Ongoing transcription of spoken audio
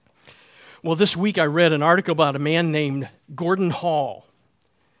Well, this week I read an article about a man named Gordon Hall.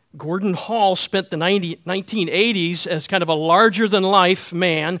 Gordon Hall spent the 1980s as kind of a larger-than-life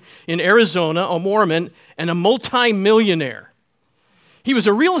man in Arizona, a Mormon, and a multi-millionaire. He was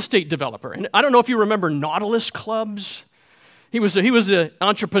a real estate developer, and I don't know if you remember Nautilus clubs. He was the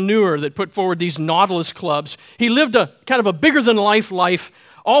entrepreneur that put forward these Nautilus clubs. He lived a kind of a bigger-than-life life,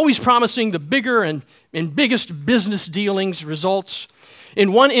 always promising the bigger and biggest business dealings, results.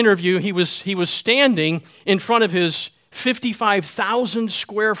 In one interview, he was standing in front of his 55,000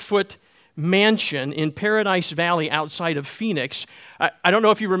 square foot mansion in Paradise Valley outside of Phoenix. I don't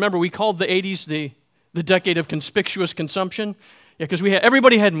know if you remember, we called the 80s the decade of conspicuous consumption. Yeah, because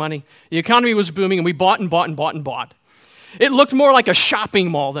everybody had money. The economy was booming, and we bought and bought and bought and bought. It looked more like a shopping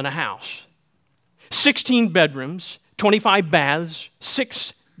mall than a house. 16 bedrooms, 25 baths,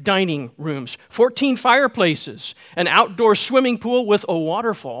 6 dining rooms, 14 fireplaces, an outdoor swimming pool with a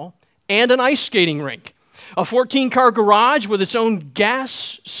waterfall, and an ice skating rink. A 14-car garage with its own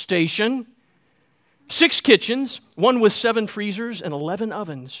gas station, 6 kitchens, one with 7 freezers and 11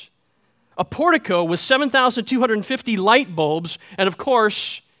 ovens. A portico with 7,250 light bulbs, and of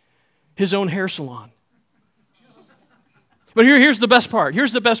course, his own hair salon. But here's the best part.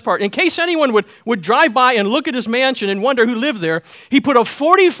 Here's the best part. In case anyone would drive by and look at his mansion and wonder who lived there, he put a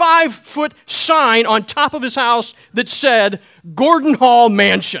 45-foot sign on top of his house that said, Gordon Hall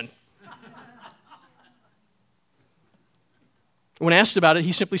Mansion. When asked about it,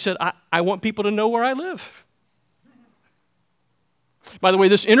 he simply said, I want people to know where I live. By the way,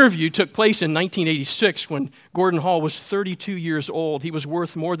 this interview took place in 1986 when Gordon Hall was 32 years old. He was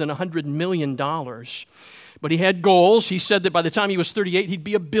worth more than $100 million. But he had goals. He said that by the time he was 38, he'd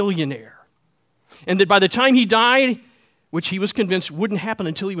be a billionaire. And that by the time he died, which he was convinced wouldn't happen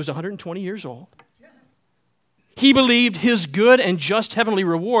until he was 120 years old, he believed his good and just heavenly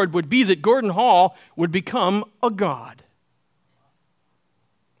reward would be that Gordon Hall would become a god.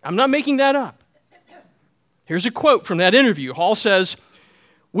 I'm not making that up. Here's a quote from that interview. Hall says,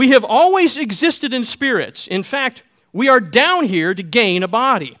 "We have always existed in spirits. In fact, we are down here to gain a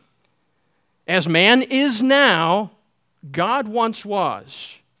body. As man is now, God once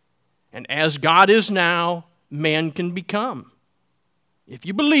was. And as God is now, man can become. If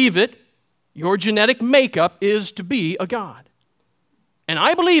you believe it, your genetic makeup is to be a god. And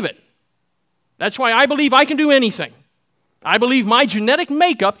I believe it. That's why I believe I can do anything. I believe my genetic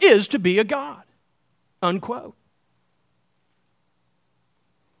makeup is to be a god." Unquote.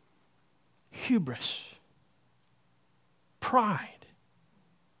 Hubris, pride,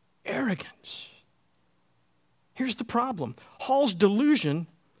 arrogance. Here's the problem. Hall's delusion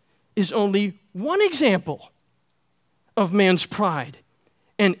is only one example of man's pride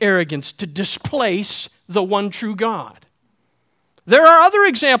and arrogance to displace the one true God. There are other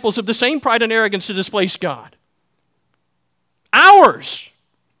examples of the same pride and arrogance to displace God. Ours.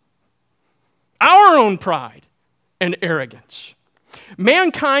 Our own pride and arrogance.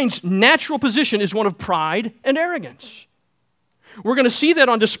 Mankind's natural position is one of pride and arrogance. We're going to see that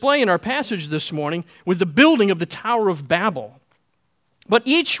on display in our passage this morning with the building of the Tower of Babel. But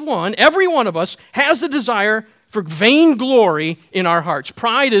each one, every one of us, has the desire for vainglory in our hearts.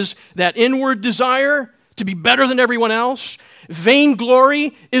 Pride is that inward desire to be better than everyone else.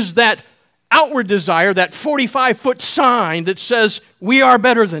 Vainglory is that outward desire, that 45-foot sign that says we are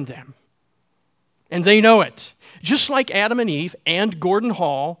better than them. And they know it. Just like Adam and Eve and Gordon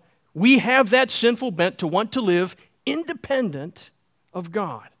Hall, we have that sinful bent to want to live independent of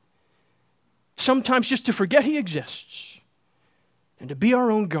God. Sometimes just to forget He exists and to be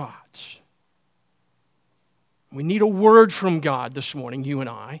our own gods. We need a word from God this morning, you and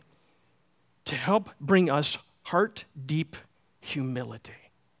I, to help bring us heart-deep humility.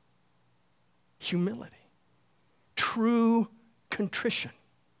 Humility. True contrition.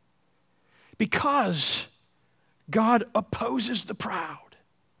 Because God opposes the proud,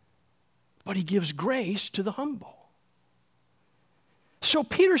 but He gives grace to the humble. So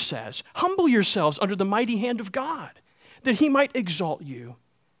Peter says, humble yourselves under the mighty hand of God, that He might exalt you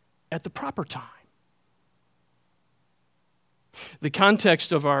at the proper time. The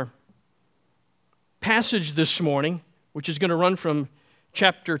context of our passage this morning, which is going to run from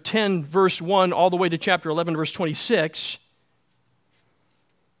chapter 10, verse 1, all the way to chapter 11, verse 26,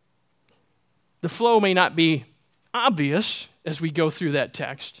 the flow may not be obvious as we go through that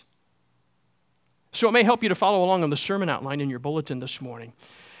text. So it may help you to follow along on the sermon outline in your bulletin this morning.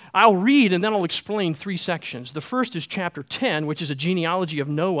 I'll read and then I'll explain 3 sections. The first is chapter 10, which is a genealogy of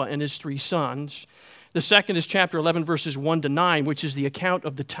Noah and his 3 sons. The second is chapter 11, verses 1 to 9, which is the account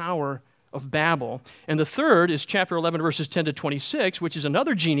of the Tower of Babel. And the third is chapter 11, verses 10 to 26, which is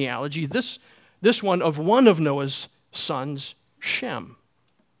another genealogy, this one of Noah's sons, Shem.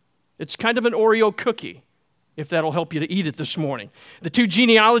 It's kind of an Oreo cookie, if that'll help you to eat it this morning. The two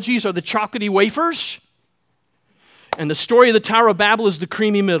genealogies are the chocolatey wafers, and the story of the Tower of Babel is the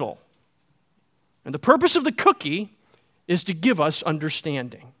creamy middle. And the purpose of the cookie is to give us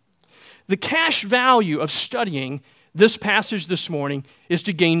understanding. The cash value of studying this passage this morning is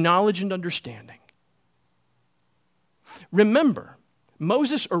to gain knowledge and understanding. Remember,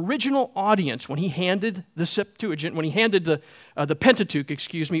 Moses' original audience, when he handed the Septuagint, when he handed the Pentateuch,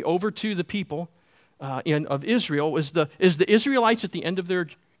 over to the people of Israel, is the Israelites at the end of their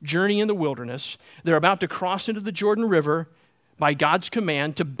journey in the wilderness. They're about to cross into the Jordan River by God's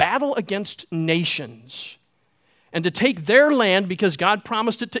command to battle against nations and to take their land because God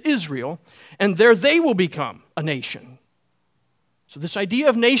promised it to Israel, and there they will become a nation. So this idea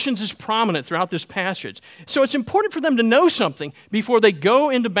of nations is prominent throughout this passage. So it's important for them to know something before they go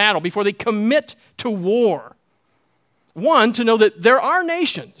into battle, before they commit to war. One, to know that there are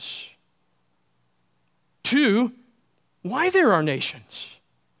nations. Two, why there are nations.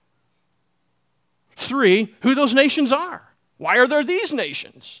 Three, who those nations are. Why are there these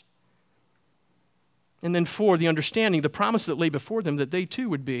nations? And then four, the understanding, the promise that lay before them that they too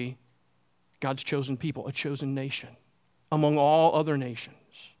would be God's chosen people, a chosen nation among all other nations.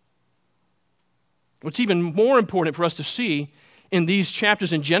 What's even more important for us to see in these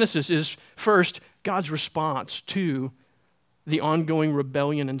chapters in Genesis is, first, God's response to the ongoing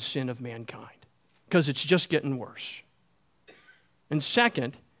rebellion and sin of mankind, because it's just getting worse. And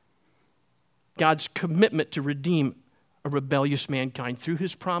second, God's commitment to redeem a rebellious mankind through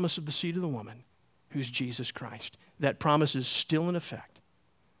his promise of the seed of the woman, who's Jesus Christ. That promise is still in effect.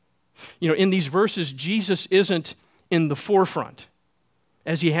 You know, in these verses, Jesus isn't in the forefront,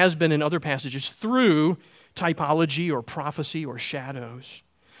 as he has been in other passages, through typology or prophecy or shadows.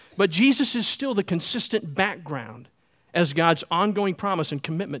 But Jesus is still the consistent background as God's ongoing promise and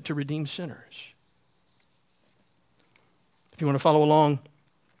commitment to redeem sinners. If you want to follow along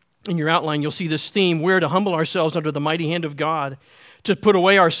in your outline, you'll see this theme. We're to humble ourselves under the mighty hand of God, to put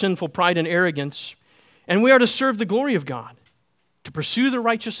away our sinful pride and arrogance, and we are to serve the glory of God, to pursue the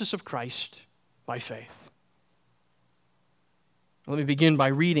righteousness of Christ by faith. Let me begin by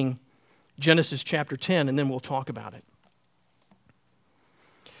reading Genesis chapter 10, and then we'll talk about it.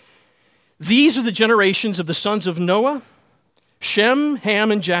 These are the generations of the sons of Noah, Shem,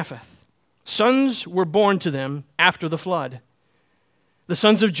 Ham, and Japheth. Sons were born to them after the flood. The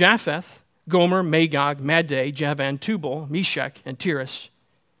sons of Japheth, Gomer, Magog, Madai, Javan, Tubal, Meshach, and Tiras.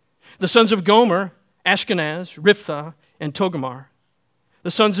 The sons of Gomer, Ashkenaz, Riphtah, and Togarmah.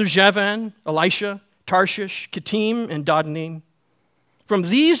 The sons of Javan, Elisha, Tarshish, Kittim, and Dodanim. From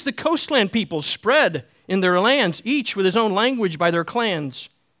these the coastland peoples spread in their lands, each with his own language by their clans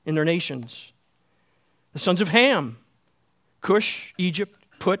in their nations. The sons of Ham, Cush, Egypt,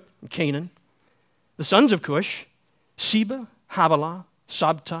 Put, and Canaan. The sons of Cush, Seba, Havilah,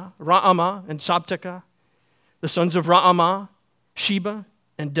 Sabta, Ra'amah, and Sabteka. The sons of Ra'amah, Sheba,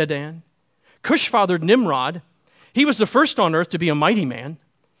 and Dedan. Cush fathered Nimrod. He was the first on earth to be a mighty man.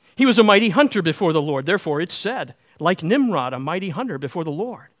 He was a mighty hunter before the Lord. Therefore it's said, like Nimrod, a mighty hunter before the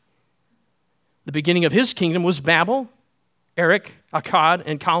Lord. The beginning of his kingdom was Babel, Erech, Akkad,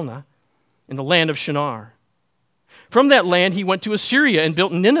 and Calneh in the land of Shinar. From that land he went to Assyria and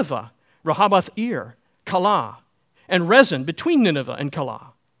built Nineveh, Rehoboth-ir, Calah, and Rezin between Nineveh and Calah.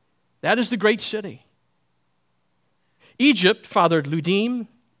 That is the great city. Egypt fathered Ludim,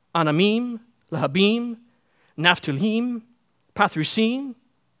 Anamim, Lehabim, Naphtuhim, Pathrusim,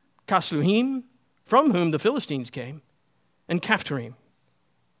 Casluhim, from whom the Philistines came, and Caphtorim.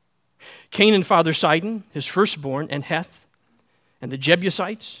 Canaan fathered Sidon, his firstborn, and Heth, and the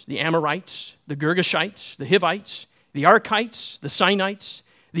Jebusites, the Amorites, the Girgashites, the Hivites, the Archites, the Sinites,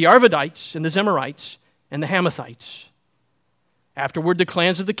 the Arvadites, and the Zemarites, and the Hamathites. Afterward, the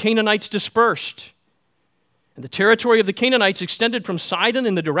clans of the Canaanites dispersed, and the territory of the Canaanites extended from Sidon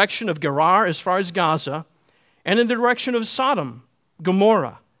in the direction of Gerar as far as Gaza, and in the direction of Sodom,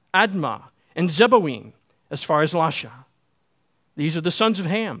 Gomorrah, Admah, and Zeboim as far as Lasha. These are the sons of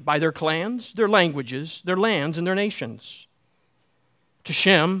Ham, by their clans, their languages, their lands, and their nations. To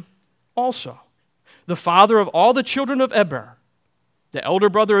Shem also, the father of all the children of Eber, the elder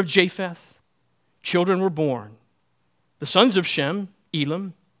brother of Japheth, children were born. The sons of Shem,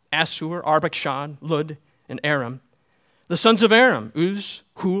 Elam, Assur, Arpachshad, Lud, and Aram. The sons of Aram, Uz,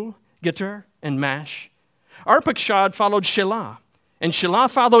 Hul, Geter, and Mash. Arpachshad followed Shelah, and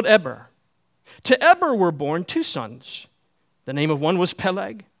Shelah followed Eber. To Eber were born two sons. The name of one was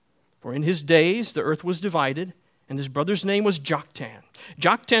Peleg, For in his days the earth was divided, and his brother's name was Joktan.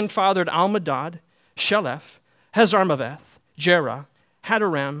 Joktan fathered Almadad, Sheleph, Hazarmaveth, Jerah,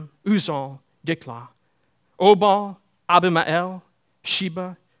 Hadoram, Uzal, Diklah, Obal, Abimael,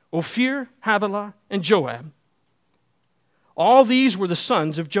 Sheba, Ophir, Havilah, and Joab. All these were the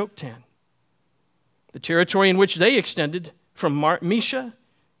sons of Joktan. The territory in which they extended from Mesha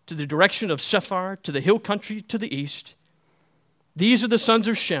to the direction of Sephar to the hill country to the east. These are the sons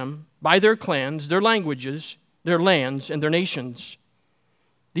of Shem, by their clans, their languages, their lands, and their nations.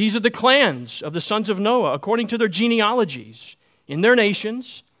 These are the clans of the sons of Noah, according to their genealogies, in their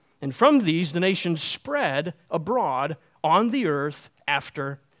nations, and from these the nations spread abroad on the earth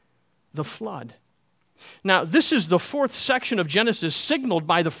after the flood. Now, this is the fourth section of Genesis signaled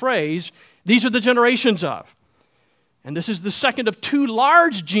by the phrase, these are the generations of. And this is the second of two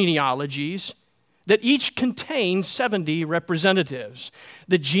large genealogies that each contain 70 representatives.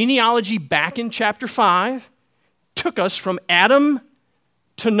 The genealogy back in chapter 5 took us from Adam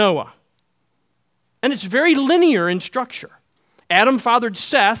to Noah. And it's very linear in structure. Adam fathered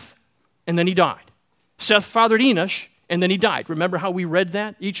Seth, and then he died. Seth fathered Enosh, and then he died. Remember how we read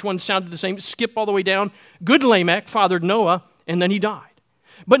that? Each one sounded the same. Skip all the way down. Good Lamech fathered Noah, and then he died.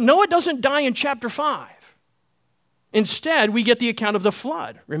 But Noah doesn't die in chapter 5. Instead, we get the account of the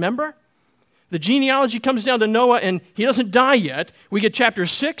flood. Remember? The genealogy comes down to Noah, and he doesn't die yet. We get chapter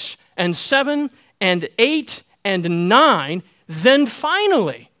 6 and 7 and 8 and 9. Then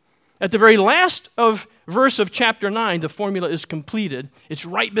finally, at the very last verse of chapter 9, the formula is completed. It's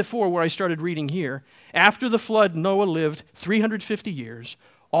right before where I started reading here. After the flood, Noah lived 350 years.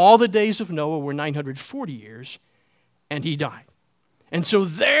 All the days of Noah were 940 years, and he died. And so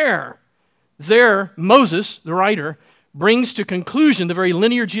there, Moses, the writer, brings to conclusion the very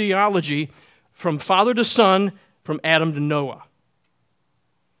linear genealogy from father to son, from Adam to Noah.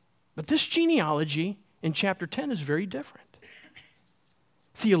 But this genealogy in chapter 10 is very different.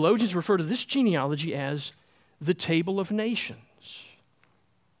 Theologians refer to this genealogy as the Table of Nations.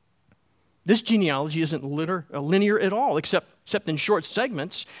 This genealogy isn't linear at all, except in short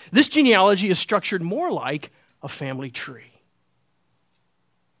segments. This genealogy is structured more like a family tree.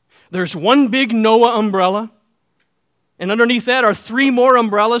 There's one big Noah umbrella, and underneath that are 3 more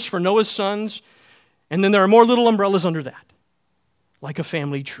umbrellas for Noah's sons, and then there are more little umbrellas under that, like a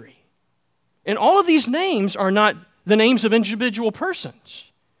family tree. And all of these names are not the names of individual persons.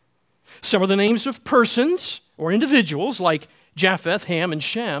 Some are the names of persons or individuals, like Japheth, Ham, and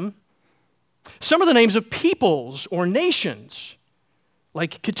Shem. Some are the names of peoples or nations,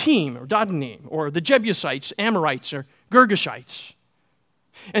 like Kittim or Dadanim, or the Jebusites, Amorites, or Girgashites.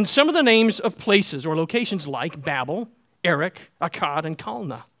 And some of the names of places or locations like Babel, Erech, Akkad, and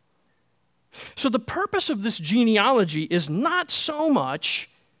Calneh. So the purpose of this genealogy is not so much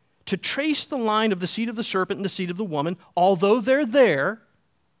to trace the line of the seed of the serpent and the seed of the woman, although they're there,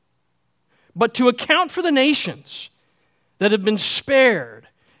 but to account for the nations that have been spared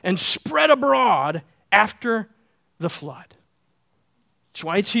and spread abroad after the flood. That's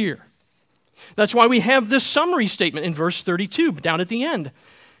why it's here. That's why we have this summary statement in verse 32, down at the end.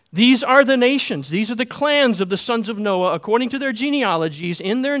 These are the nations, these are the clans of the sons of Noah, according to their genealogies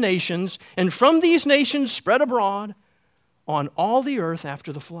in their nations, and from these nations spread abroad on all the earth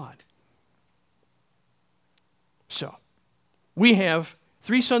after the flood. So, we have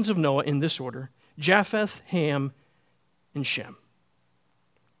 3 sons of Noah in this order: Japheth, Ham, and Shem.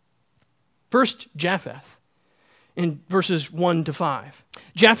 First, Japheth, in verses 1 to 5.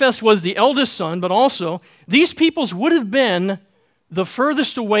 Japheth was the eldest son, but also these peoples would have been the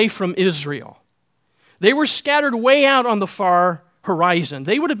furthest away from Israel. They were scattered way out on the far horizon.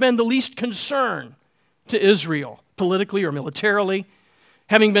 They would have been the least concern to Israel, politically or militarily.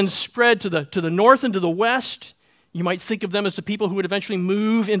 Having been spread to the north and to the west, you might think of them as the people who would eventually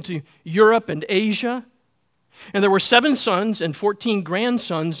move into Europe and Asia. And there were 7 sons and 14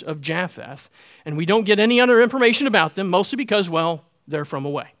 grandsons of Japheth. And we don't get any other information about them, mostly because, well, they're from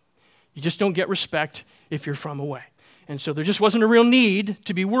away. You just don't get respect if you're from away. And so there just wasn't a real need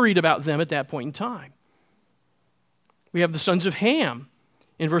to be worried about them at that point in time. We have the sons of Ham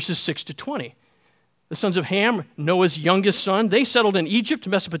in verses 6 to 20. The sons of Ham, Noah's youngest son, they settled in Egypt,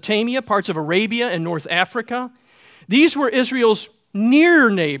 Mesopotamia, parts of Arabia, and North Africa. These were Israel's near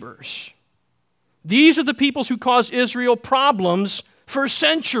neighbors. These are the peoples who caused Israel problems for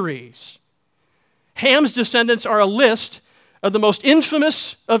centuries. Ham's descendants are a list of the most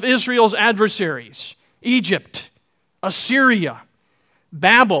infamous of Israel's adversaries: Egypt, Assyria,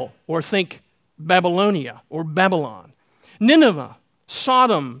 Babel, or think Babylonia or Babylon, Nineveh,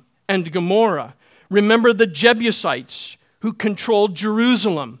 Sodom, and Gomorrah. Remember the Jebusites who controlled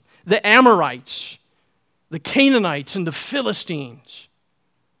Jerusalem. the Amorites, the Canaanites, and the Philistines.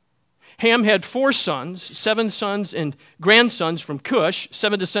 Ham had 4 sons, 7 sons and grandsons from Cush,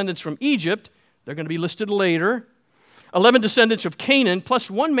 7 descendants from Egypt. They're going to be listed later. 11 descendants of Canaan,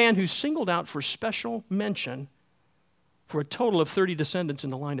 plus 1 man who's singled out for special mention, for a total of 30 descendants in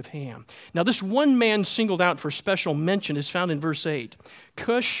the line of Ham. Now, this 1 man singled out for special mention is found in verse 8.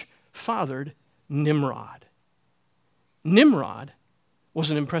 Cush fathered Nimrod. Nimrod was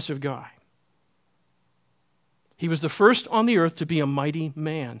an impressive guy. He was the first on the earth to be a mighty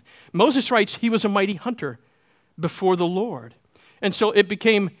man. Moses writes he was a mighty hunter before the Lord. And so it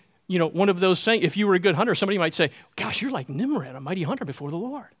became, one of those sayings, if you were a good hunter, somebody might say, gosh, you're like Nimrod, a mighty hunter before the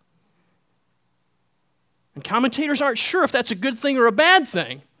Lord. And commentators aren't sure if that's a good thing or a bad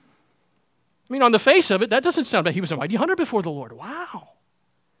thing. I mean, on the face of it, that doesn't sound bad. He was a mighty hunter before the Lord. Wow.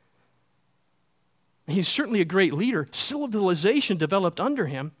 He's certainly a great leader. Civilization developed under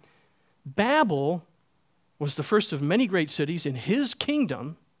him. Babel was the first of many great cities in his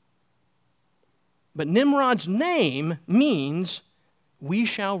kingdom. But Nimrod's name means we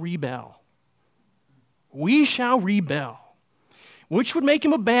shall rebel. We shall rebel, which would make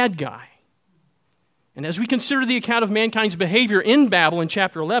him a bad guy. And as we consider the account of mankind's behavior in Babel in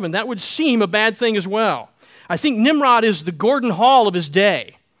chapter 11, that would seem a bad thing as well. I think Nimrod is the Gordon Hall of his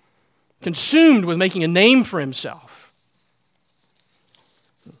day, consumed with making a name for himself.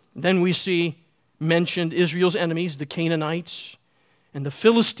 Then we see mentioned Israel's enemies, the Canaanites and the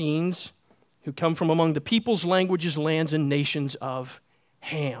Philistines, who come from among the peoples, languages, lands, and nations of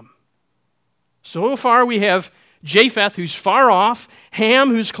Ham. So far we have Japheth, who's far off, Ham,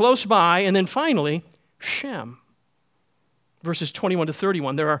 who's close by, and then finally, Shem. Verses 21 to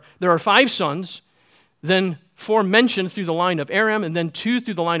 31. There are 5 sons, then 4 mentioned through the line of Aram, and then 2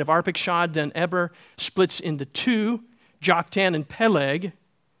 through the line of Arpachshad. Then Eber splits into 2, Joktan and Peleg.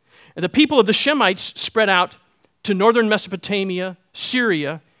 And the people of the Shemites spread out to northern Mesopotamia,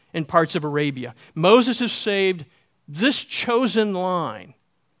 Syria, and parts of Arabia. Moses has saved this chosen line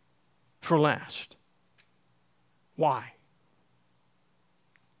for last. Why?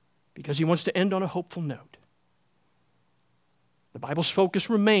 Because he wants to end on a hopeful note. The Bible's focus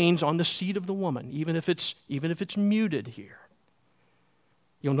remains on the seed of the woman, even if it's muted here.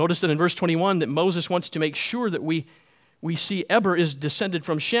 You'll notice that in verse 21 that Moses wants to make sure that we see Eber is descended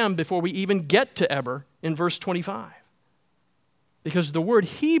from Shem before we even get to Eber in verse 25. Because the word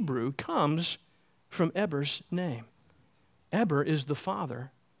Hebrew comes from Eber's name. Eber is the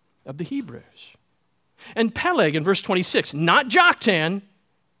father of the Hebrews. And Peleg in verse 26, not Joktan,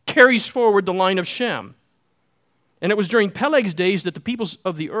 carries forward the line of Shem. And it was during Peleg's days that the peoples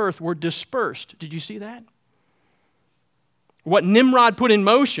of the earth were dispersed. Did you see that? What Nimrod put in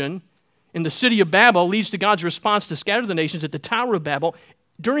motion in the city of Babel leads to God's response to scatter the nations at the Tower of Babel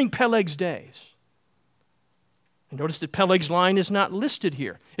during Peleg's days. And notice that Peleg's line is not listed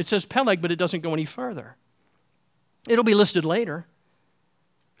here. It says Peleg, but it doesn't go any further. It'll be listed later.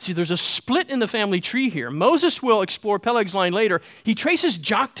 See, there's a split in the family tree here. Moses will explore Peleg's line later. He traces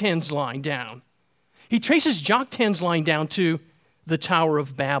Joktan's line down. He traces Joktan's line down to the Tower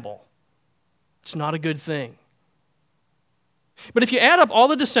of Babel. It's not a good thing. But if you add up all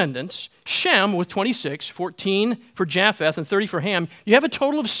the descendants, Shem with 26, 14 for Japheth, and 30 for Ham, you have a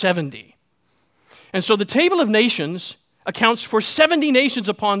total of 70. And so the table of nations accounts for 70 nations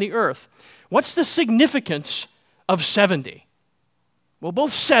upon the earth. What's the significance of 70? Well,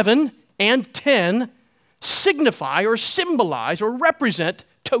 both 7 and 10 signify or symbolize or represent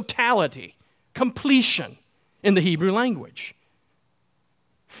totality, completion in the Hebrew language.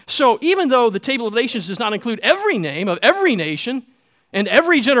 So even though the table of nations does not include every name of every nation and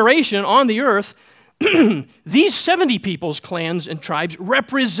every generation on the earth, these 70 peoples, clans, and tribes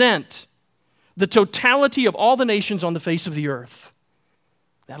represent the totality of all the nations on the face of the earth.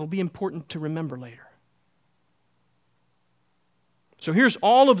 That'll be important to remember later. So here's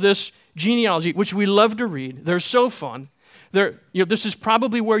all of this genealogy, which we love to read. They're so fun. This is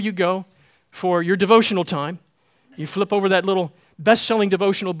probably where you go for your devotional time. You flip over that little best-selling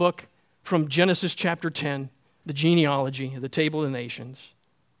devotional book from Genesis chapter 10, the genealogy, the table of the nations.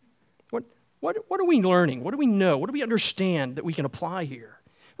 What are we learning? What do we know? What do we understand that we can apply here?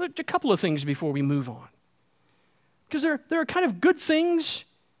 A couple of things before we move on. Because there are kind of good things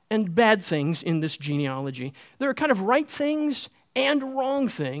and bad things in this genealogy. There are kind of right things and wrong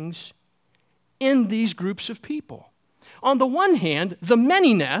things in these groups of people. On the one hand, the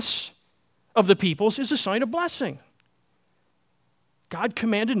manyness of the peoples is a sign of blessing. God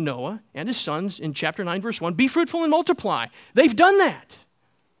commanded Noah and his sons in chapter 9, verse 1, be fruitful and multiply. They've done that.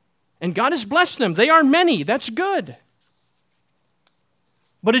 And God has blessed them. They are many. That's good.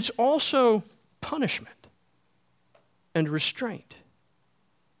 but it's also punishment and restraint.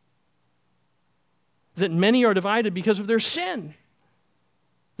 That many are divided because of their sin.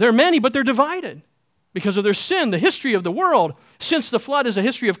 There are many, but they're divided because of their sin. The history of the world since the flood is a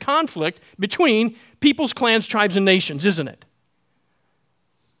history of conflict between peoples, clans, tribes, and nations, isn't it?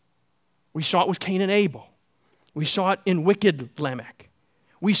 We saw it with Cain and Abel. We saw it in wicked Lamech.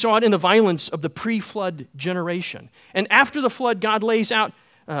 We saw it in the violence of the pre-flood generation. And after the flood, God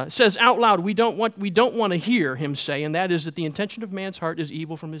says out loud, we don't want to hear him say, and that is that the intention of man's heart is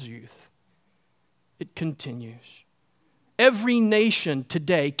evil from his youth. It continues. Every nation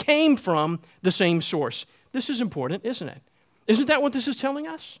today came from the same source. This is important, isn't it? Isn't that what this is telling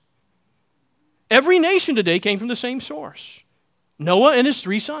us? Every nation today came from the same source. Noah and his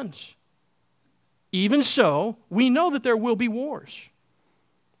 3 sons. Even so, we know that there will be wars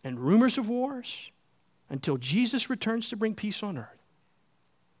and rumors of wars until Jesus returns to bring peace on earth.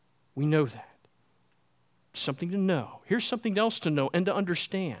 We know that. Something to know. Here's something else to know and to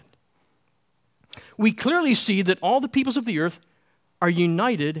understand. We clearly see that all the peoples of the earth are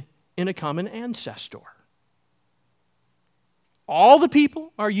united in a common ancestor. All the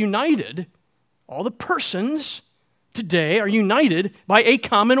people are united, all the persons today are united by a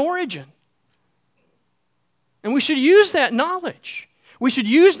common origin. And we should use that knowledge. We should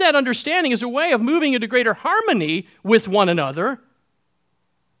use that understanding as a way of moving into greater harmony with one another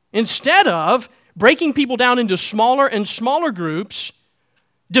instead of breaking people down into smaller and smaller groups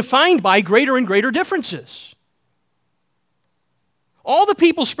defined by greater and greater differences. All the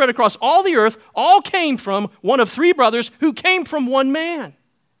people spread across all the earth all came from one of 3 brothers who came from one man.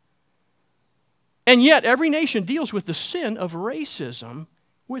 And yet every nation deals with the sin of racism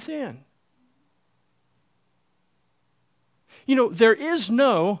within. You know, there is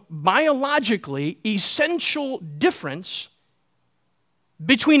no biologically essential difference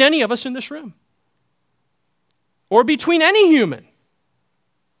between any of us in this room or between any human.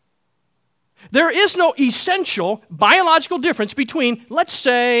 There is no essential biological difference between, let's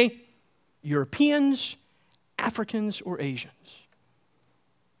say, Europeans, Africans, or Asians.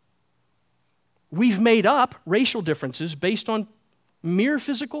 We've made up racial differences based on mere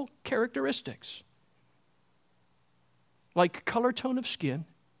physical characteristics, like color tone of skin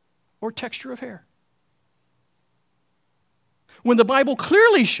or texture of hair. When the Bible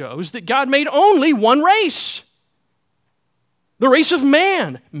clearly shows that God made only one race. The race of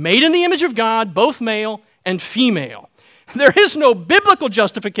man, made in the image of God, both male and female. There is no biblical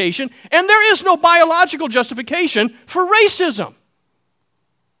justification, and there is no biological justification for racism.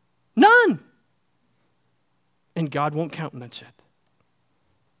 None. And God won't countenance it.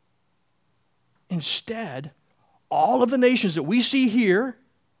 Instead, all of the nations that we see here,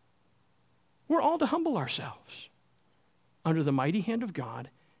 we're all to humble ourselves under the mighty hand of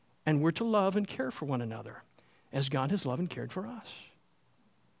God, and we're to love and care for one another as God has loved and cared for us.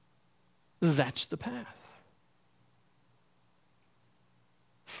 That's the path.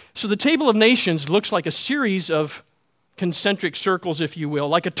 So the Table of Nations looks like a series of concentric circles, if you will,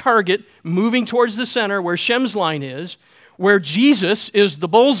 like a target moving towards the center where Shem's line is, where Jesus is the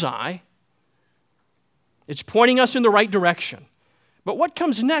bullseye. It's pointing us in the right direction. But what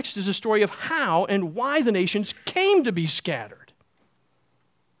comes next is a story of how and why the nations came to be scattered.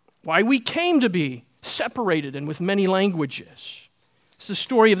 Why we came to be separated and with many languages. It's the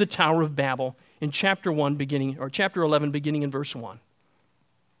story of the Tower of Babel in chapter 11 beginning in verse 1.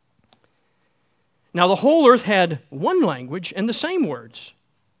 Now the whole earth had one language and the same words.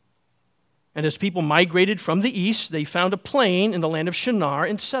 And as people migrated from the east, they found a plain in the land of Shinar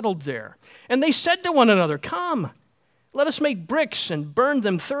and settled there. And they said to one another, "Come, let us make bricks and burn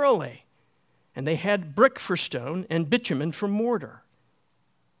them thoroughly." And they had brick for stone and bitumen for mortar.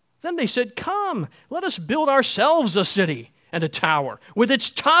 Then they said, "Come, let us build ourselves a city and a tower with its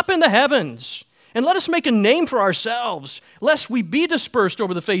top in the heavens. And let us make a name for ourselves, lest we be dispersed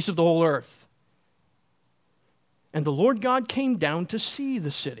over the face of the whole earth." And the Lord God came down to see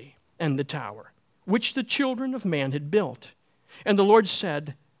the city and the tower, which the children of man had built. And the Lord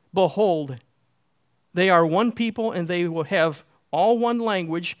said, "Behold, they are one people, and they will have all one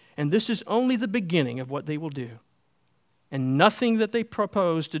language, and this is only the beginning of what they will do. And nothing that they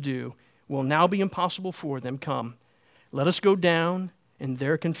propose to do will now be impossible for them. Come, let us go down and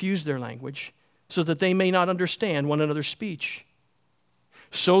there confuse their language, so that they may not understand one another's speech."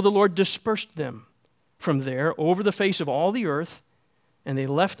 So the Lord dispersed them from there over the face of all the earth, and they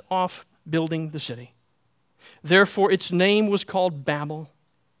left off building the city. Therefore its name was called Babel,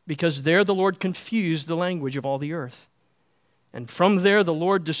 because there the Lord confused the language of all the earth. And from there the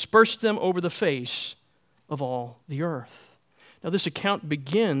Lord dispersed them over the face of all the earth. Now, this account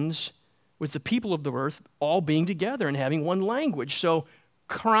begins with the people of the earth all being together and having one language. So,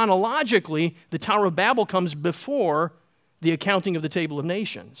 chronologically, the Tower of Babel comes before the accounting of the Table of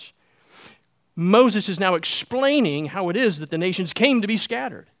Nations. Moses is now explaining how it is that the nations came to be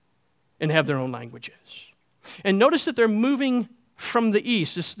scattered and have their own languages. And notice that they're moving from the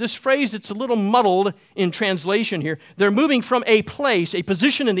east. This phrase, it's a little muddled in translation here. They're moving from a place, a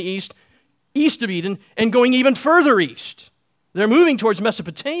position in the east of Eden, and going even further east. They're moving towards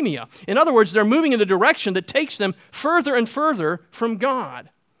Mesopotamia. In other words, they're moving in the direction that takes them further and further from God.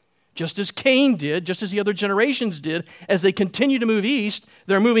 Just as Cain did, just as the other generations did, as they continue to move east,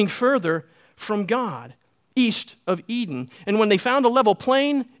 they're moving further from God, east of Eden. And when they found a level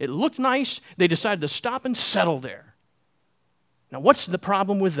plain, it looked nice, they decided to stop and settle there. Now, what's the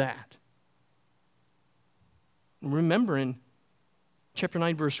problem with that? Remember in chapter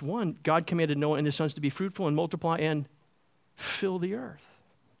 9, verse 1, God commanded Noah and his sons to be fruitful and multiply and fill the earth.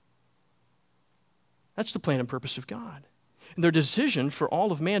 That's the plan and purpose of God. And their decision for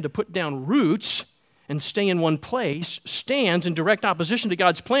all of man to put down roots and stay in one place stands in direct opposition to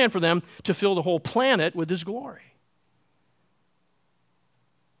God's plan for them to fill the whole planet with His glory.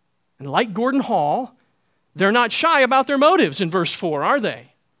 And like Gordon Hall, they're not shy about their motives in verse 4, are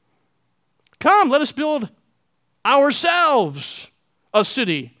they? Come, let us build ourselves a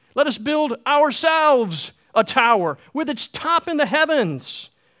city. Let us build ourselves a tower with its top in the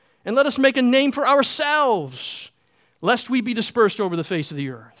heavens. And let us make a name for ourselves, lest we be dispersed over the face of the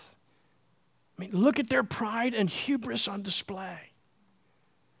earth. I mean, look at their pride and hubris on display.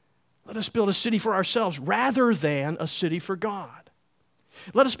 Let us build a city for ourselves rather than a city for God.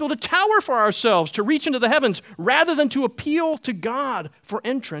 Let us build a tower for ourselves to reach into the heavens rather than to appeal to God for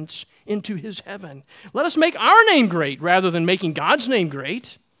entrance into His heaven. Let us make our name great rather than making God's name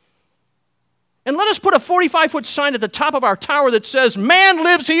great. And let us put a 45-foot sign at the top of our tower that says, "Man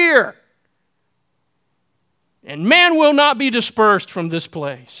lives here, and man will not be dispersed from this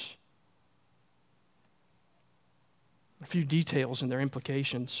place." A few details and their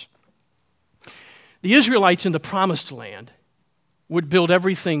implications. The Israelites in the Promised Land would build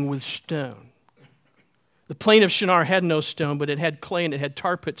everything with stone. The plain of Shinar had no stone, but it had clay and it had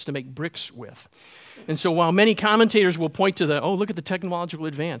tar pits to make bricks with. And so while many commentators will point to look at the technological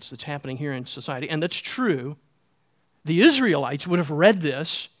advance that's happening here in society, and that's true, the Israelites would have read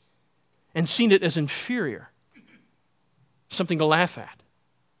this and seen it as inferior, something to laugh at.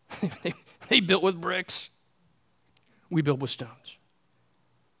 They built with bricks. We build with stones.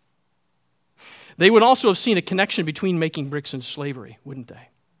 They would also have seen a connection between making bricks and slavery, wouldn't they?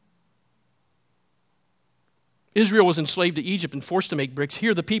 Israel was enslaved to Egypt and forced to make bricks.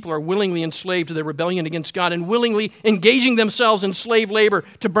 Here the people are willingly enslaved to their rebellion against God and willingly engaging themselves in slave labor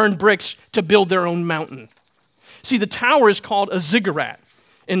to burn bricks to build their own mountain. See, the tower is called a ziggurat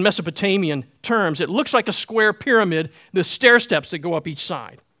in Mesopotamian terms. It looks like a square pyramid, the stair steps that go up each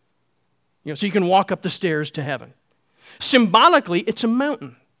side. So you can walk up the stairs to heaven. Symbolically, it's a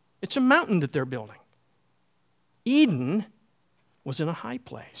mountain. It's a mountain that they're building. Eden was in a high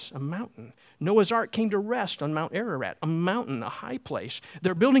place, a mountain. Noah's Ark came to rest on Mount Ararat, a mountain, a high place.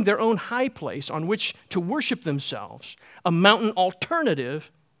 They're building their own high place on which to worship themselves, a mountain alternative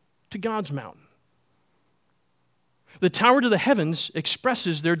to God's mountain. The tower to the heavens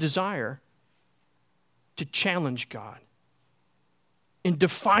expresses their desire to challenge God. In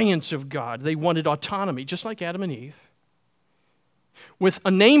defiance of God, they wanted autonomy, just like Adam and Eve. With a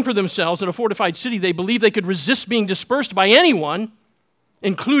name for themselves in a fortified city, they believed they could resist being dispersed by anyone,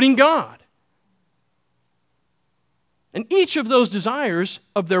 including God. And each of those desires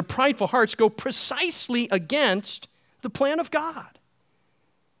of their prideful hearts go precisely against the plan of God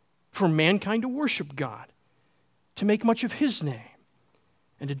for mankind to worship God, to make much of His name,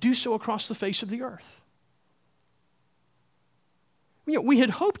 and to do so across the face of the earth. We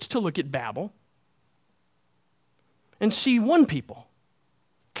had hoped to look at Babel and see one people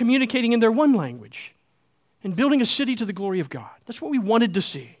communicating in their one language and building a city to the glory of God. That's what we wanted to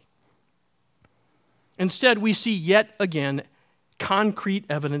see. Instead, we see yet again concrete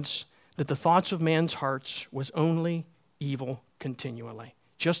evidence that the thoughts of man's hearts was only evil continually,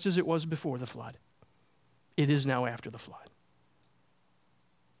 just as it was before the flood. It is now after the flood.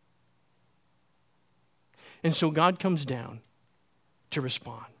 And so God comes down to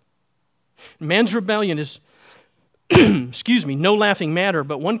respond. Man's rebellion is no laughing matter,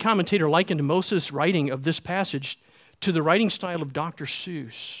 but one commentator likened Moses' writing of this passage to the writing style of Dr.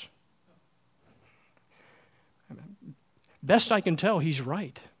 Seuss. Best I can tell, he's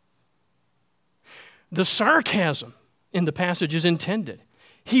right. The sarcasm in the passage is intended.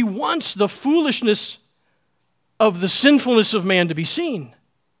 He wants the foolishness of the sinfulness of man to be seen.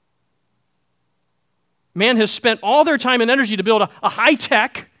 Man has spent all their time and energy to build a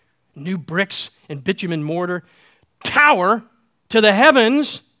high-tech, new bricks and bitumen mortar tower to the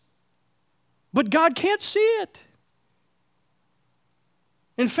heavens, but God can't see it.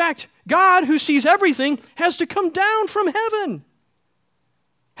 In fact, God, who sees everything, has to come down from heaven,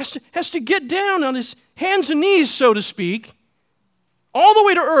 has to get down on his hands and knees, so to speak, all the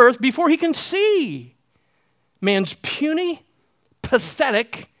way to earth before he can see man's puny,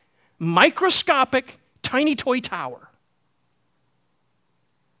 pathetic, microscopic, tiny toy tower.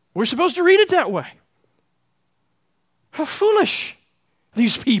 We're supposed to read it that way. How foolish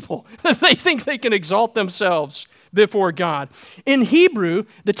these people that they think they can exalt themselves before God. In Hebrew,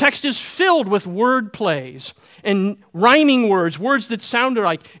 the text is filled with word plays and rhyming words, words that sound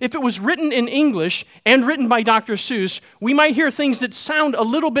alike. If it was written in English and written by Dr. Seuss, we might hear things that sound a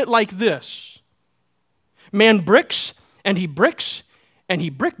little bit like this. Man bricks, and he bricks, and he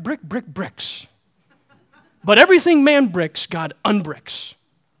bricks. But everything man bricks, God unbricks.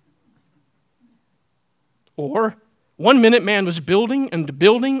 Or, 1 minute man was building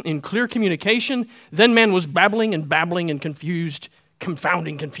in clear communication, then man was babbling in confused,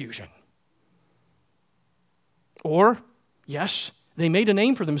 confounding confusion. Or, yes, they made a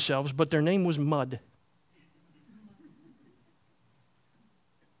name for themselves, but their name was mud.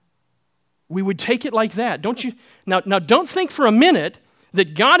 We would take it like that, don't you? Now don't think for a minute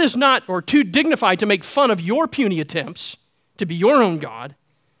that God is not or too dignified to make fun of your puny attempts to be your own God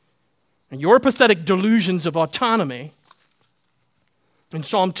and your pathetic delusions of autonomy. In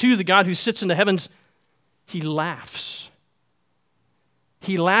Psalm 2, the God who sits in the heavens, he laughs.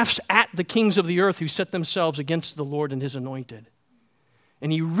 He laughs at the kings of the earth who set themselves against the Lord and his anointed.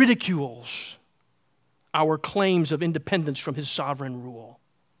 And he ridicules our claims of independence from his sovereign rule.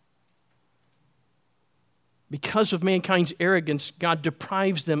 Because of mankind's arrogance, God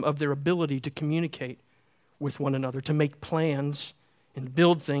deprives them of their ability to communicate with one another, to make plans and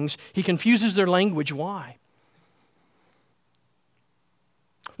build things. He confuses their language. Why?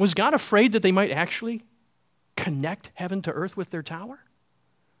 Was God afraid that they might actually connect heaven to earth with their tower?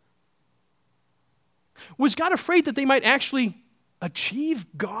 Was God afraid that they might actually achieve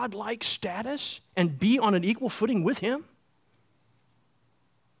God-like status and be on an equal footing with him?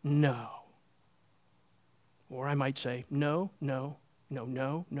 No. Or I might say, no.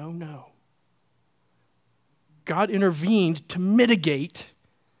 God intervened to mitigate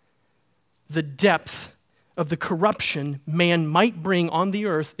the depth of the corruption man might bring on the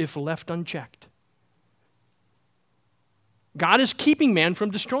earth if left unchecked. God is keeping man from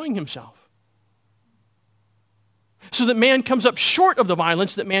destroying himself, so that man comes up short of the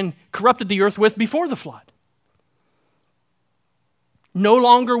violence that man corrupted the earth with before the flood. No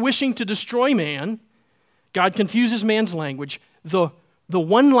longer wishing to destroy man, God confuses man's language. The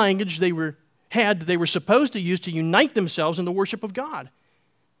one language they were supposed to use to unite themselves in the worship of God,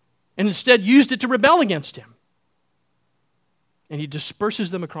 and instead used it to rebel against him. And he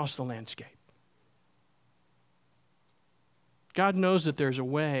disperses them across the landscape. God knows that there's a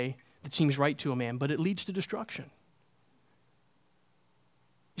way that seems right to a man, but it leads to destruction.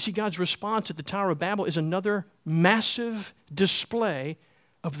 You see, God's response at the Tower of Babel is another massive display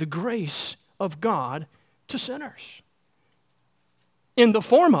of the grace of God to sinners in the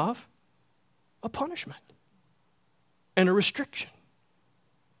form of a punishment and a restriction.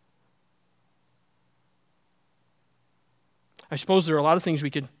 I suppose there are a lot of things we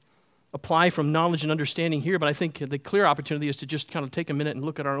could apply from knowledge and understanding here, but I think the clear opportunity is to just kind of take a minute and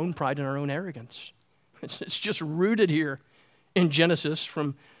look at our own pride and our own arrogance. It's just rooted here in Genesis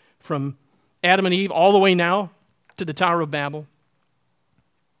from Adam and Eve all the way now to the Tower of Babel.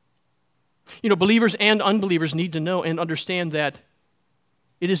 You know, believers and unbelievers need to know and understand that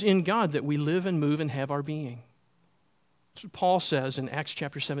it is in God that we live and move and have our being. That's what Paul says in Acts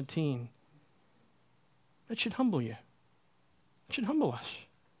chapter 17. That should humble you. It should humble us.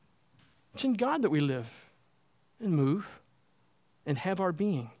 It's in God that we live and move and have our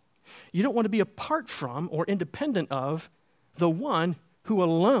being. You don't want to be apart from or independent of the one who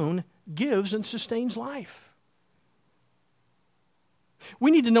alone gives and sustains life.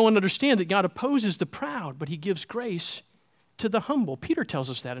 We need to know and understand that God opposes the proud, but he gives grace to the humble. Peter tells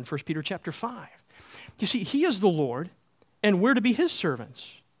us that in 1 Peter chapter 5. You see, he is the Lord, and we're to be his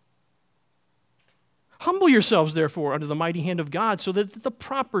servants. Humble yourselves, therefore, under the mighty hand of God, so that at the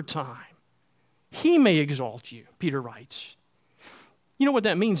proper time he may exalt you, Peter writes. You know what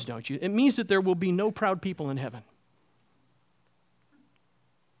that means, don't you? It means that there will be no proud people in heaven.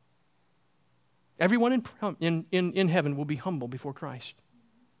 Everyone in heaven will be humble before Christ.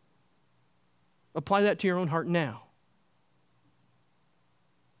 Apply that to your own heart now.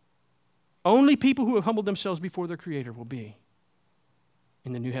 Only people who have humbled themselves before their Creator will be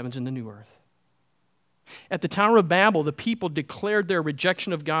in the new heavens and the new earth. At the Tower of Babel, the people declared their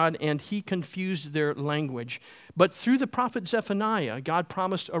rejection of God, and he confused their language. But through the prophet Zephaniah, God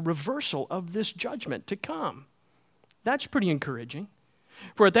promised a reversal of this judgment to come. That's pretty encouraging.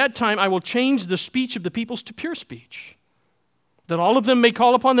 For at that time I will change the speech of the peoples to pure speech, that all of them may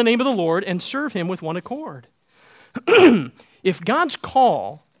call upon the name of the Lord and serve him with one accord. If God's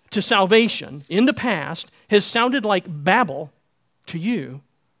call to salvation in the past has sounded like Babel to you,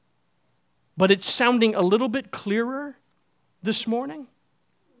 but it's sounding a little bit clearer this morning,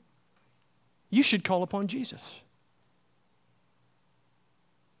 you should call upon Jesus.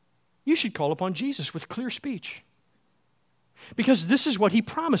 You should call upon Jesus with clear speech. Because this is what he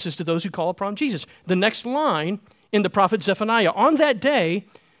promises to those who call upon Jesus. The next line in the prophet Zephaniah, on that day,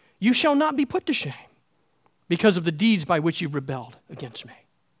 you shall not be put to shame because of the deeds by which you've rebelled against me.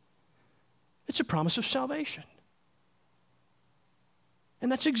 It's a promise of salvation.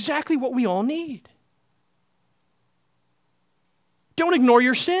 And that's exactly what we all need. Don't ignore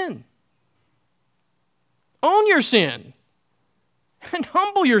your sin. Own your sin. And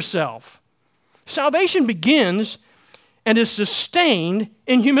humble yourself. Salvation begins and is sustained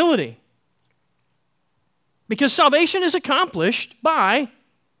in humility. Because salvation is accomplished by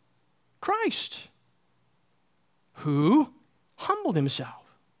Christ, who humbled himself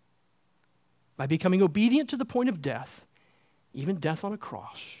by becoming obedient to the point of death, even death on a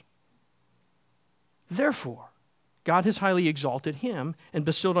cross. Therefore, God has highly exalted him and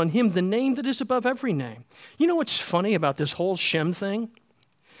bestowed on him the name that is above every name. You know what's funny about this whole Shem thing?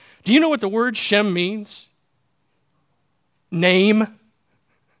 Do you know what the word Shem means? Name.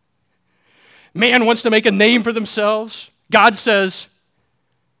 Man wants to make a name for themselves. God says,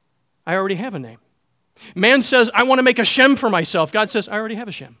 I already have a name. Man says, I want to make a Shem for myself. God says, I already have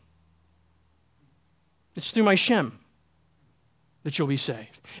a Shem. It's through my Shem that you'll be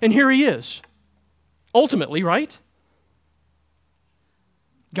saved. And here he is. Ultimately, right?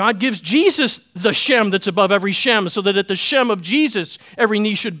 God gives Jesus the Shem that's above every Shem, so that at the Shem of Jesus, every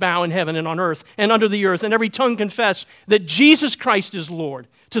knee should bow in heaven and on earth and under the earth, and every tongue confess that Jesus Christ is Lord,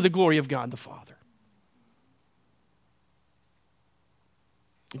 to the glory of God the Father.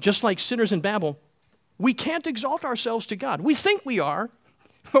 Just like sinners in Babel, we can't exalt ourselves to God. We think we are,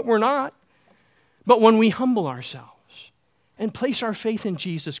 but we're not. But when we humble ourselves and place our faith in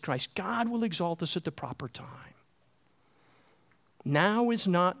Jesus Christ, God will exalt us at the proper time. Now is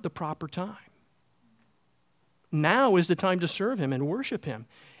not the proper time. Now is the time to serve him and worship him,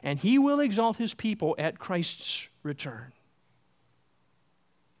 and he will exalt his people at Christ's return.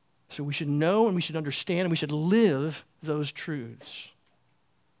 So we should know and we should understand and we should live those truths.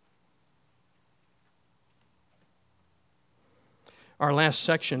 Our last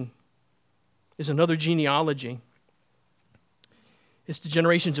section is another genealogy. It's the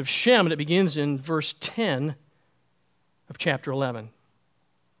generations of Shem, and it begins in verse 10 of chapter 11.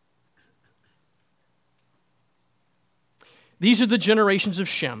 These are the generations of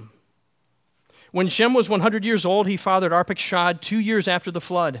Shem. When Shem was 100 years old, he fathered Arpachshad 2 years after the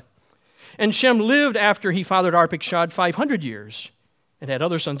flood. And Shem lived after he fathered Arpachshad 500 years and had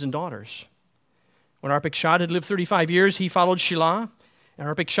other sons and daughters. When Arpachshad had lived 35 years, he followed Shelah. And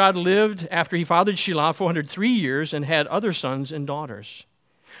Arpachshad lived after he fathered Shelah 403 years and had other sons and daughters.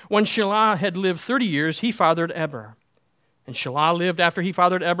 When Shelah had lived 30 years, he fathered Eber. And Shelah lived after he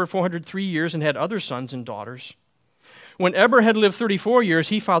fathered Eber 403 years and had other sons and daughters. When Eber had lived 34 years,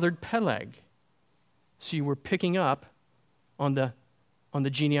 he fathered Peleg. So you were picking up on the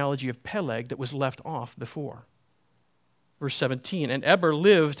genealogy of Peleg that was left off before. Verse 17, and Eber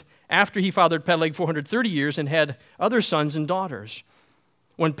lived after he fathered Peleg 430 years and had other sons and daughters.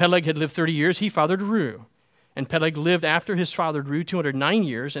 When Peleg had lived 30 years, he fathered Reu. And Peleg lived after his father Reu 209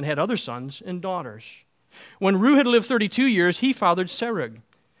 years and had other sons and daughters. When Reu had lived 32 years, he fathered Serug.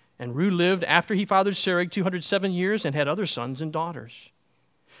 And Reu lived after he fathered Serug 207 years and had other sons and daughters.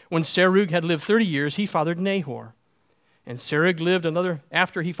 When Serug had lived 30 years, he fathered Nahor. And Serug lived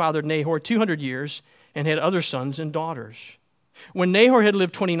after he fathered Nahor 200 years and had other sons and daughters. When Nahor had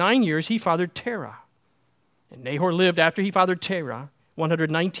lived 29 years, he fathered Terah. And Nahor lived after he fathered Terah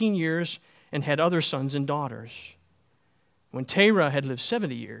 119 years and had other sons and daughters. When Terah had lived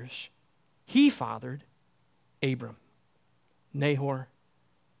 70 years, he fathered Abram, Nahor,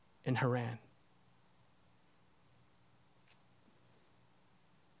 and Haran.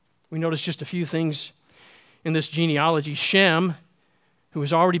 We notice just a few things in this genealogy. Shem, who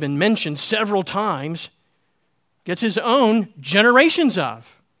has already been mentioned several times, gets his own generations of,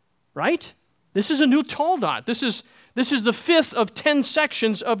 right? This is a new Toldot. This is the 5th of 10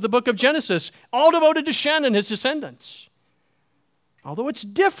 sections of the book of Genesis, all devoted to Shem and his descendants. Although it's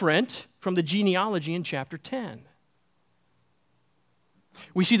different from the genealogy in chapter 10.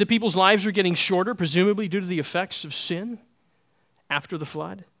 We see the people's lives are getting shorter, presumably due to the effects of sin after the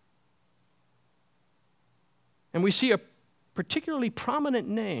flood. And we see a particularly prominent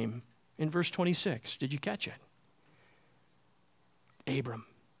name in verse 26. Did you catch it? Abram.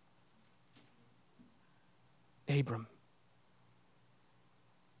 Abram.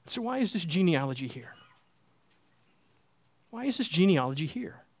 So why is this genealogy here? Why is this genealogy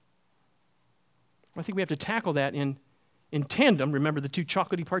here? Well, I think we have to tackle that in tandem. Remember the two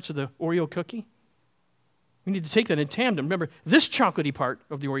chocolatey parts of the Oreo cookie? We need to take that in tandem. Remember, this chocolatey part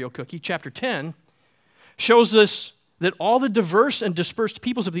of the Oreo cookie, chapter 10, shows us that all the diverse and dispersed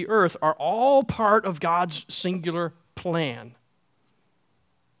peoples of the earth are all part of God's singular plan.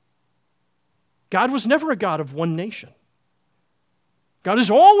 God was never a God of one nation. God has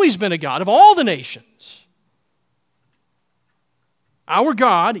always been a God of all the nations. Our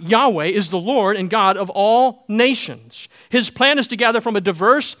God, Yahweh, is the Lord and God of all nations. His plan is to gather from a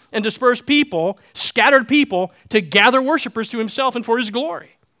diverse and dispersed people, scattered people, to gather worshipers to himself and for his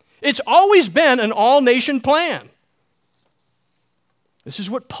glory. It's always been an all-nation plan. This is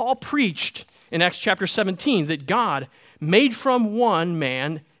what Paul preached in Acts chapter 17, that God made from one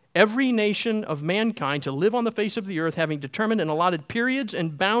man every nation of mankind to live on the face of the earth, having determined and allotted periods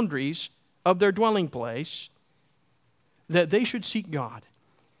and boundaries of their dwelling place, that they should seek God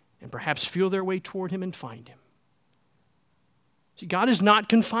and perhaps feel their way toward him and find him. See, God is not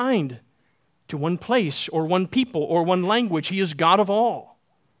confined to one place or one people or one language. He is God of all.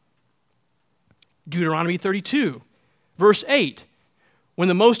 Deuteronomy 32, verse 8, when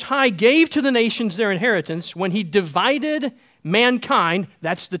the Most High gave to the nations their inheritance, when he divided mankind,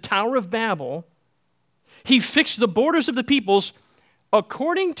 that's the Tower of Babel, he fixed the borders of the peoples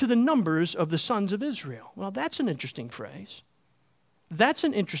according to the numbers of the sons of Israel. Well, that's an interesting phrase. That's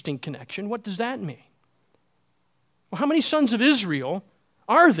an interesting connection. What does that mean? Well, how many sons of Israel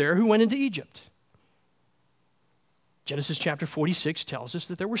are there who went into Egypt? Genesis chapter 46 tells us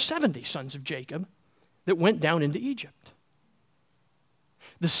that there were 70 sons of Jacob that went down into Egypt.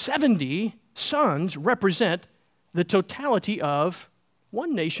 The 70 sons represent the totality of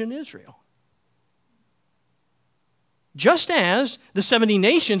one nation, Israel. Just as the 70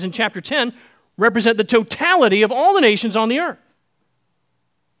 nations in chapter 10 represent the totality of all the nations on the earth.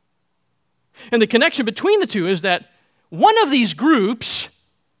 And the connection between the two is that one of these groups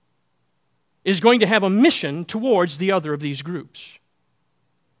is going to have a mission towards the other of these groups.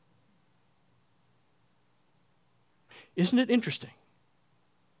 Isn't it interesting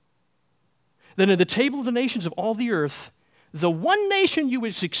that in the table of the nations of all the earth, the one nation you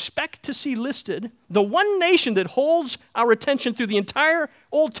would expect to see listed, the one nation that holds our attention through the entire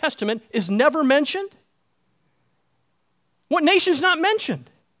Old Testament, is never mentioned? What nation's not mentioned?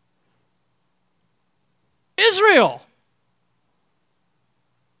 Israel.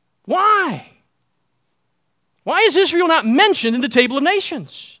 Why? Why is Israel not mentioned in the table of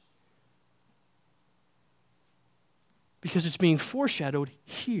nations? Because it's being foreshadowed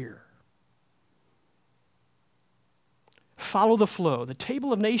here. Follow the flow. The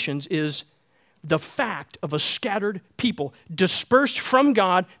table of nations is the fact of a scattered people, dispersed from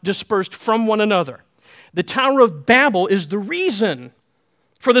God, dispersed from one another. The Tower of Babel is the reason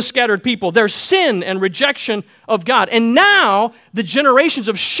for the scattered people, their sin and rejection of God. And now, the generations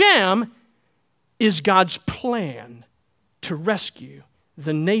of Shem is God's plan to rescue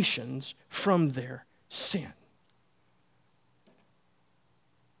the nations from their sin.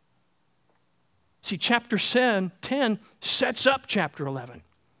 See, chapter 10 sets up chapter 11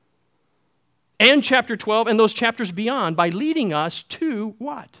 and chapter 12 and those chapters beyond by leading us to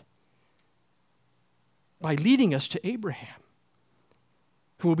what? By leading us to Abraham,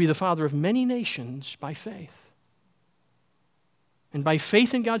 who will be the father of many nations by faith. And by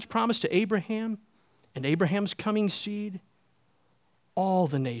faith in God's promise to Abraham and Abraham's coming seed, all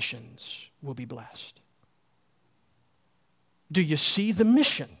the nations will be blessed. Do you see the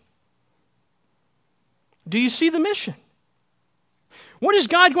mission? Do you see the mission? What is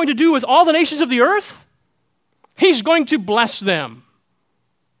God going to do with all the nations of the earth? He's going to bless them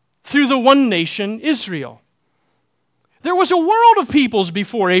through the one nation, Israel. There was a world of peoples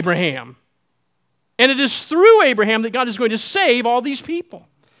before Abraham, and it is through Abraham that God is going to save all these people.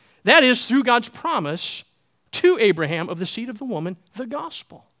 That is through God's promise to Abraham of the seed of the woman, the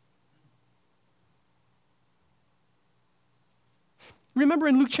gospel. Remember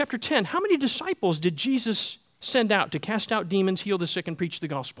in Luke chapter 10, how many disciples did Jesus send out to cast out demons, heal the sick, and preach the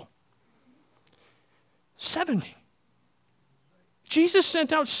gospel? 70. Jesus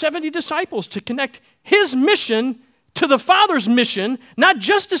sent out 70 disciples to connect his mission to the Father's mission, not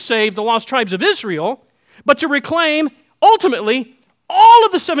just to save the lost tribes of Israel, but to reclaim, ultimately, all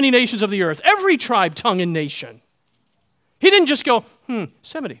of the 70 nations of the earth, every tribe, tongue, and nation. He didn't just go,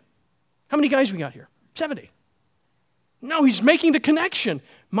 70. How many guys we got here? 70. No, he's making the connection.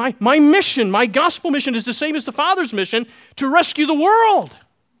 My mission, my gospel mission is the same as the Father's mission, to rescue the world.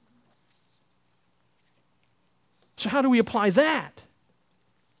 So how do we apply that?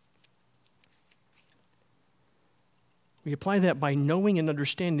 We apply that by knowing and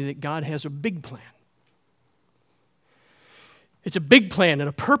understanding that God has a big plan. It's a big plan and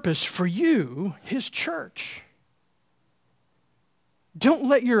a purpose for you, his church. Don't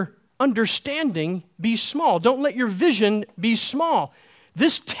let your understanding be small. Don't let your vision be small.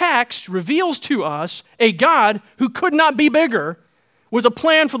 This text reveals to us a God who could not be bigger, with a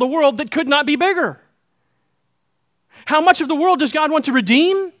plan for the world that could not be bigger. How much of the world does God want to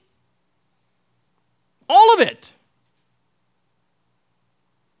redeem? All of it.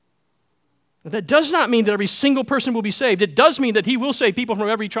 That does not mean that every single person will be saved. It does mean that he will save people from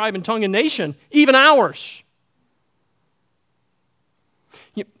every tribe and tongue and nation, even ours.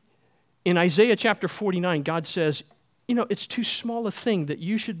 In Isaiah chapter 49, God says, it's too small a thing that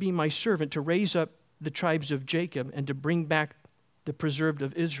you should be my servant to raise up the tribes of Jacob and to bring back the preserved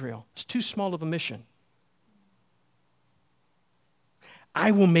of Israel. It's too small of a mission. I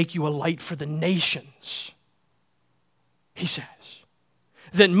will make you a light for the nations, he says,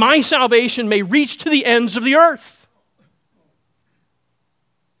 that my salvation may reach to the ends of the earth.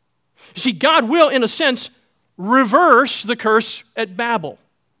 You see, God will, in a sense, reverse the curse at Babel.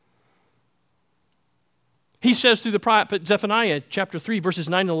 He says through the prophet Zephaniah, chapter 3, verses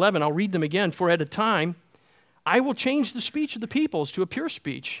 9 and 11, I'll read them again, for at a time I will change the speech of the peoples to a pure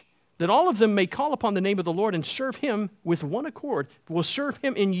speech, that all of them may call upon the name of the Lord and serve him with one accord, will serve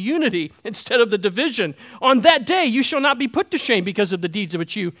him in unity instead of the division. On that day you shall not be put to shame because of the deeds of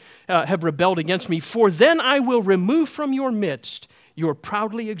which you have rebelled against me, for then I will remove from your midst your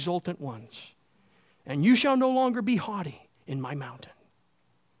proudly exultant ones, and you shall no longer be haughty in my mountain.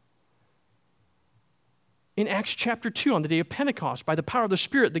 In Acts chapter 2, on the day of Pentecost, by the power of the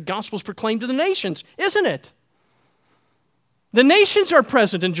Spirit, the gospel is proclaimed to the nations, isn't it? The nations are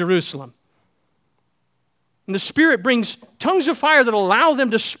present in Jerusalem. And the Spirit brings tongues of fire that allow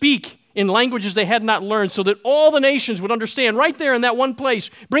them to speak in languages they had not learned, so that all the nations would understand right there in that one place,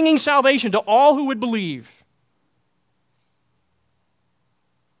 bringing salvation to all who would believe.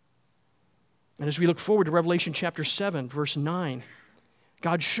 And as we look forward to Revelation chapter 7, verse 9,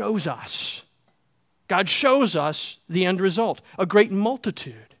 God shows us the end result, a great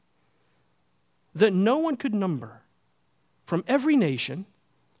multitude that no one could number, from every nation,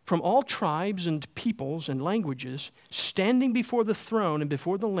 from all tribes and peoples and languages, standing before the throne and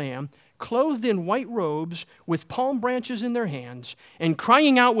before the Lamb, clothed in white robes with palm branches in their hands, and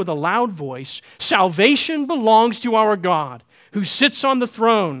crying out with a loud voice, "Salvation belongs to our God, who sits on the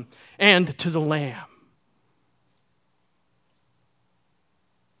throne, and to the Lamb."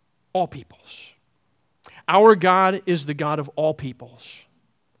 All peoples. Our God is the God of all peoples.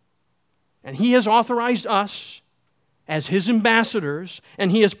 And he has authorized us as his ambassadors,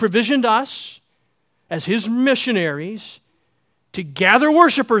 and he has provisioned us as his missionaries to gather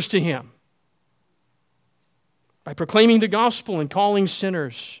worshipers to him by proclaiming the gospel and calling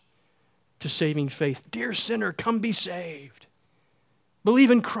sinners to saving faith. Dear sinner, come be saved.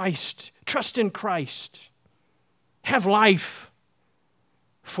 Believe in Christ. Trust in Christ. Have life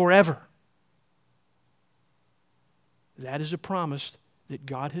forever. That is a promise that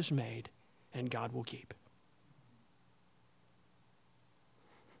God has made and God will keep.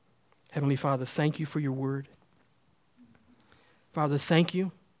 Heavenly Father, thank you for your word. Father, thank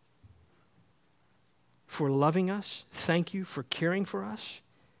you for loving us. Thank you for caring for us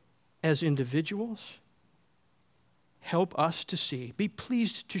as individuals. Help us to see, be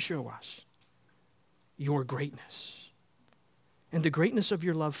pleased to show us your greatness and the greatness of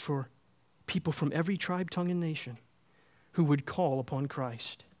your love for people from every tribe, tongue, and nation who would call upon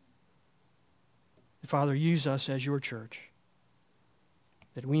Christ. Father, use us as your church,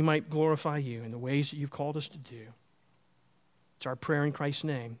 that we might glorify you in the ways that you've called us to do. It's our prayer in Christ's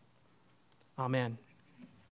name. Amen.